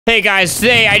Hey guys,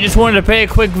 today I just wanted to pay a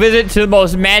quick visit to the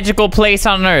most magical place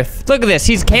on earth. Look at this.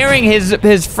 He's carrying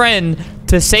his friend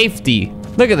to safety.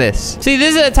 Look at this. See,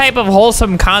 this is a type of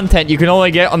wholesome content you can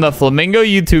only get on the Flamingo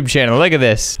YouTube channel. Look at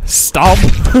this. Stomp.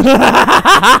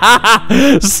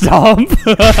 Stomp.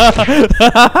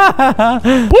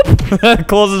 Whoop.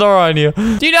 Close the door on you.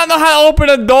 Do you not know how to open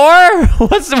a door?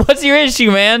 What's your issue,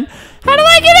 man? How do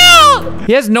I get out?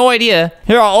 He has no idea.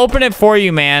 Here, I'll open it for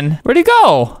you, man. Where'd he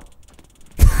go?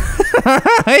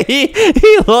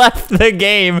 he left the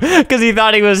game because he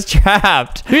thought he was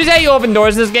trapped. Here's how you open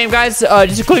doors in this game, guys.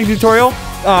 Just a quick tutorial.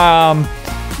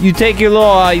 You take your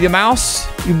little your mouse,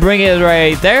 you bring it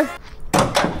right there,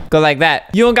 go like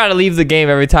that. You don't gotta leave the game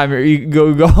every time you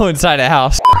go inside a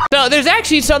house. So there's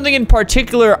actually something in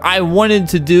particular I wanted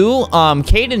to do.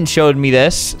 Kaden showed me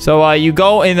this. So you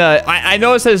go in the I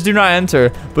know it says do not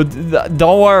enter, but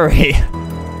don't worry,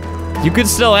 you could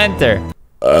still enter.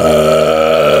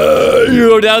 You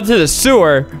go down to the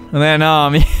sewer, and then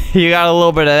you got a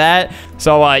little bit of that.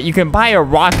 So you can buy a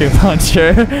rocket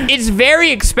launcher. It's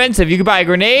very expensive. You can buy a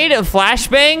grenade, a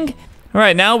flashbang. All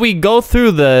right, now we go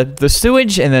through the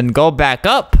sewage and then go back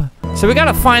up. So we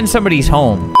gotta find somebody's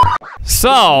home.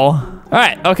 So, all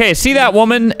right, okay. See that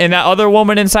woman and that other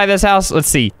woman inside this house? Let's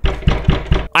see.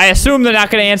 I assume they're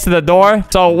not gonna answer the door.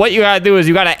 So what you gotta do is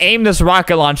you gotta aim this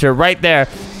rocket launcher right there.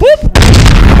 Boop.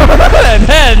 And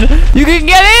then you can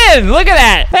get in. Look at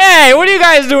that. Hey, what are you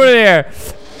guys doing here?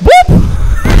 Boop.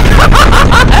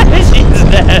 She's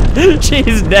dead.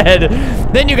 She's dead.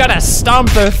 Then you gotta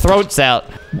stomp their throats out.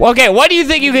 Okay, what do you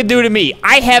think you could do to me?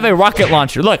 I have a rocket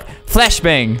launcher. Look,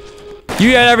 flashbang.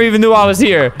 You never even knew I was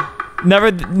here.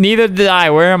 Neither did I.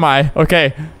 Where am I?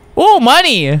 Okay. Oh,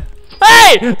 money.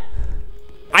 Hey!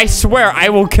 I swear I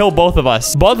will kill both of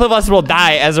us. Both of us will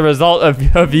die as a result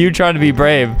of you trying to be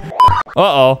brave.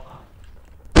 Uh-oh.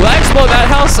 Will I explode that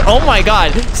house? Oh my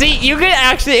god. See, you can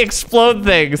actually explode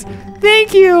things.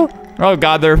 Thank you. Oh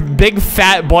god, their big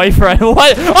fat boyfriend.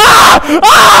 What? Ah!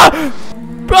 Ah!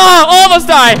 Oh, almost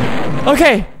died.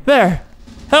 Okay, there.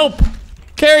 Help.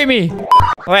 Carry me.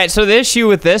 All right, so the issue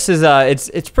with this is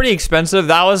it's pretty expensive.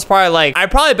 That was probably like, I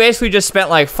probably basically just spent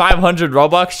like 500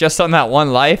 Robux just on that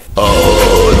one life.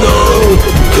 Oh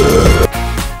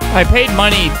no. I paid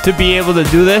money to be able to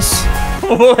do this.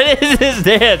 What is this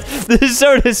dance? This is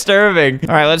so disturbing.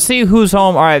 All right, let's see who's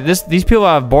home. All right, these people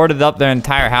have boarded up their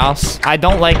entire house. I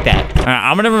don't like that. All right,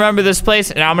 I'm gonna remember this place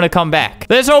and I'm gonna come back.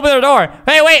 Let's open the door.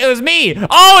 Hey, wait, it was me.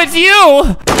 Oh, it's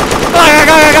you.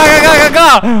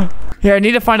 Go. Here, I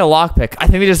need to find a lockpick. I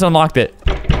think we just unlocked it.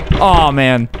 Oh,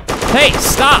 man. Hey,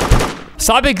 stop.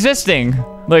 Stop existing.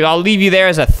 Look, I'll leave you there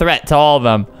as a threat to all of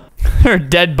them. Her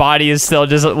dead body is still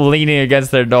just leaning against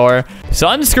their door.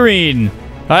 Sunscreen.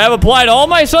 I have applied all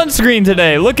my sunscreen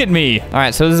today. Look at me. All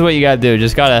right, so this is what you gotta do.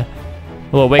 Just got a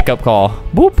little wake-up call.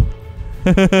 Boop.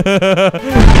 I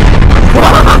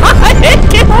didn't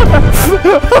kill her.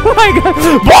 Oh, my God.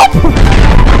 Boop.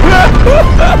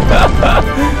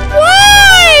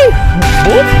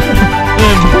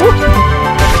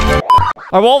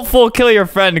 I won't full kill your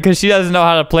friend because she doesn't know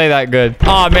how to play that good.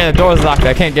 Oh man, the door's locked.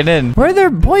 I can't get in. Where'd their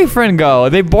boyfriend go?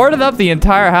 They boarded up the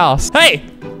entire house. Hey,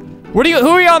 who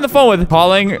are you on the phone with?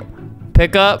 Calling,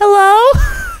 pick up. Hello?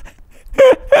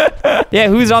 Yeah,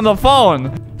 who's on the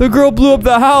phone? The girl blew up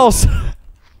the house.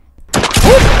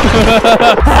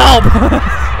 Help!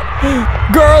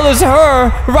 Girl is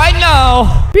her right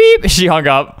now. Beep. She hung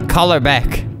up. Call her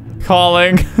back.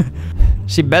 Calling.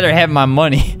 She better have my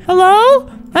money. Hello?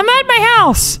 I'm at my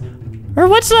house. Or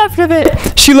what's left of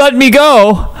it? She let me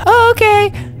go. Oh,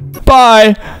 okay.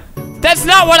 Bye. That's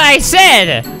not what I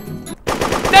said.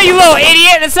 No, you little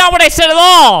idiot. That's not what I said at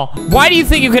all. Why do you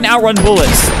think you can outrun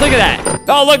bullets? Look at that.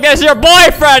 Oh, look, there's your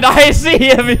boyfriend. I see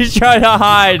him. He's trying to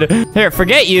hide. Here,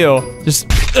 forget you. Just,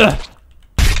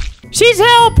 She's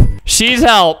help. She's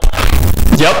help.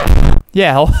 Yep.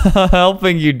 Yeah,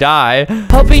 helping you die.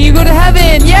 Helping you go to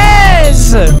heaven,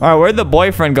 yes! All right, where'd the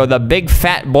boyfriend go? The big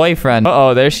fat boyfriend.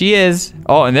 Uh-oh, there she is.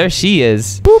 Oh, and there she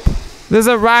is. Boop. There's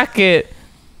a rocket.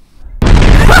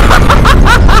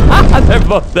 They're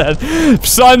both dead.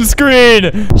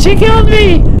 Sunscreen. She killed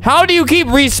me. How do you keep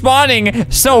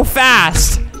respawning so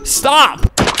fast? Stop.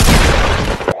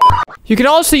 You can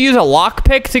also use a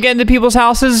lockpick to get into people's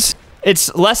houses.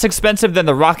 It's less expensive than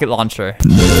the rocket launcher.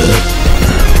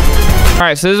 All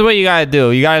right, so this is what you gotta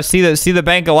do. You gotta see the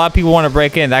bank. A lot of people want to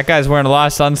break in. That guy's wearing a lot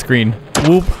of sunscreen.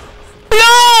 Whoop.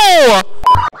 No!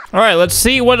 All right, let's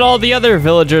see what all the other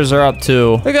villagers are up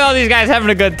to. Look at all these guys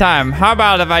having a good time. How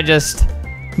about if I just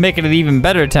make it an even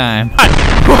better time?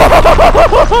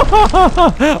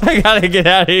 I gotta get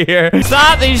out of here.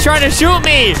 Stop! He's trying to shoot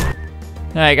me.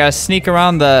 All right, gotta sneak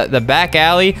around the back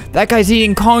alley. That guy's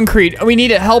eating concrete. We need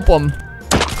to help him.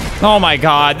 Oh my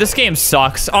God, this game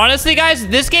sucks. Honestly, guys,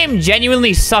 this game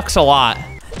genuinely sucks a lot.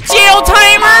 Jail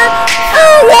timer?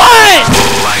 For what?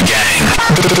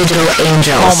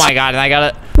 Oh my God, and I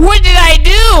gotta... What did I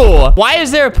do? Why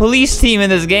is there a police team in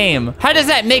this game? How does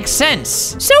that make sense?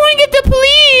 Someone get the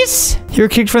police. You were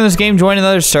kicked from this game, join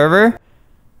another server?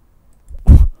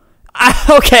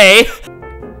 Okay.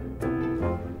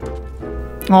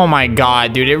 Oh my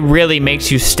God, dude, it really makes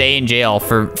you stay in jail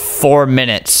for 4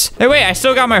 minutes. Hey, wait, I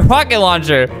still got my rocket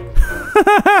launcher.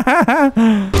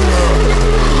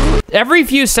 Every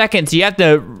few seconds, you have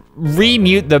to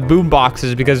remute the boom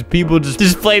boxes because people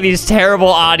just play these terrible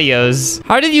audios.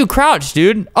 How did you crouch,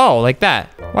 dude? Oh, like that.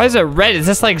 Why is it red? Is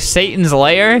this like Satan's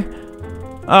lair?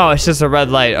 Oh, it's just a red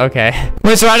light. Okay.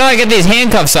 Wait, so how do I get these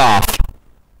handcuffs off?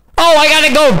 Oh, I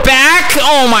gotta go back?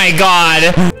 Oh my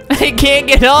God. I can't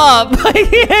get up. I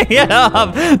can't get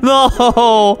up. No.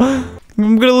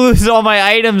 I'm gonna lose all my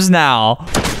items now.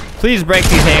 Please break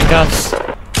these handcuffs.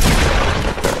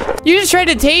 You just tried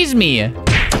to tase me.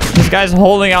 This guy's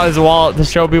holding out his wallet to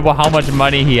show people how much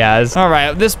money he has. All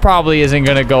right, this probably isn't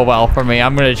gonna go well for me.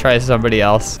 I'm gonna try somebody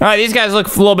else. All right, these guys look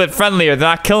a little bit friendlier. They're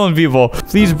not killing people.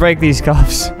 Please break these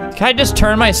cuffs. Can I just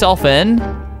turn myself in?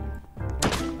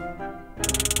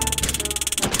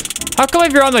 How come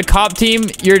if you're on the cop team,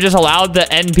 you're just allowed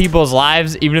to end people's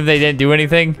lives even if they didn't do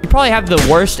anything? You probably have the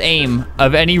worst aim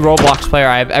of any Roblox player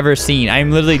I've ever seen.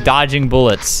 I'm literally dodging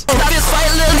bullets. All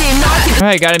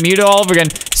right, gotta mute it all over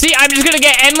again. See, I'm just gonna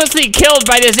get endlessly killed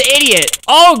by this idiot.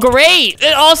 Oh, great.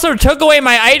 It also took away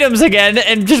my items again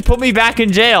and just put me back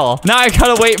in jail. Now I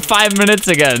gotta wait 5 minutes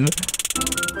again. And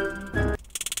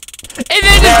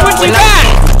then just puts you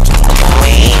back.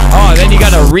 Oh, then you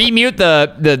gotta remute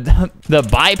the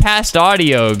bypassed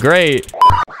audio. Great.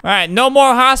 All right, no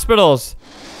more hospitals.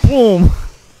 Boom.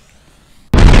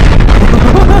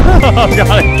 Oh God,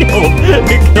 I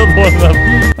killed one of them.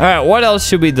 All right, what else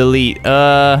should we delete?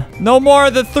 No more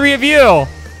of the 3 of you.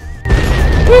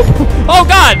 Whoop. Oh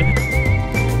God.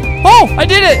 Oh, I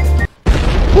did it.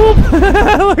 Whoop.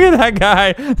 Look at that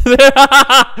guy.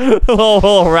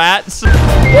 little rats.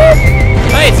 Whoop.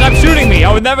 Hey, stop shooting me.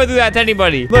 I would never do that to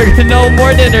anybody. Look, no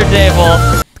more dinner table.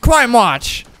 Crime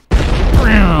Watch.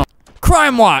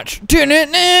 Crime Watch.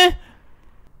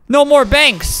 No more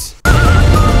banks.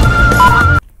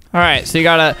 All right, so you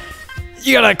gotta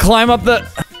climb up the...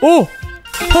 Oh.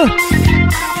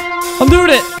 I'm doing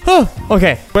it. Oh.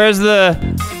 Okay, where's the...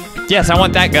 Yes, I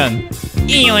want that gun.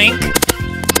 Yoink.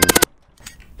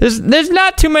 There's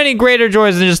not too many greater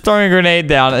joys than just throwing a grenade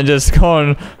down and just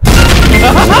going...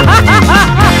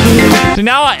 So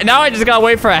now I just gotta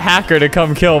wait for a hacker to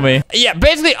come kill me. Yeah,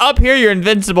 basically up here you're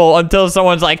invincible until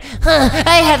someone's like,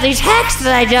 I have these hacks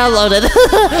that I downloaded.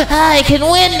 I can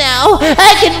win now.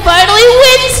 I can finally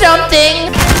win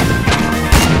something.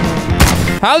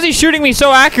 How is he shooting me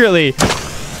so accurately?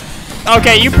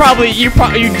 Okay, you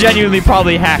genuinely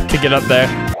probably hacked to get up there.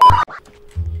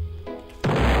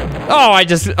 Oh,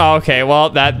 okay, well,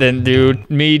 that didn't do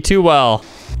me too well.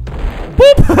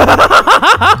 Boop!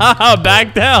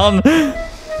 Back down.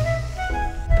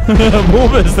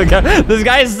 Boop, this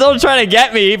guy is still trying to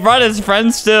get me. He brought his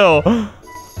friends too.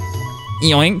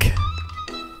 Yoink.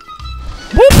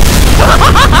 Boop.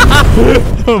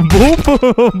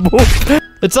 Boop, boop.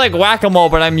 It's like whack-a-mole,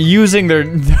 but I'm using their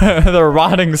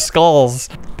rotting skulls.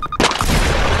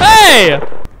 Hey!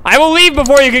 I will leave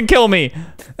before you can kill me.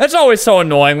 That's always so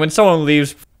annoying when someone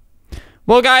leaves.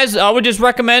 Well, guys, I would just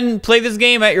recommend play this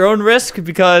game at your own risk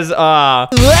because, Whoa, bad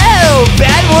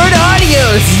word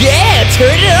audios. Yeah,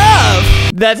 turn it up.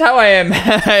 That's how I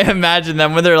imagine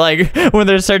them when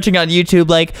they're searching on YouTube,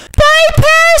 like,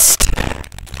 bypassed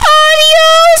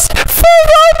audios for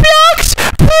Roblox.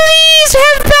 Please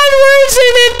have bad words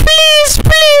in it. Please,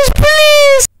 please,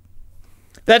 please.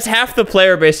 That's half the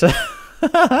player base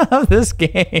of this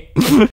game.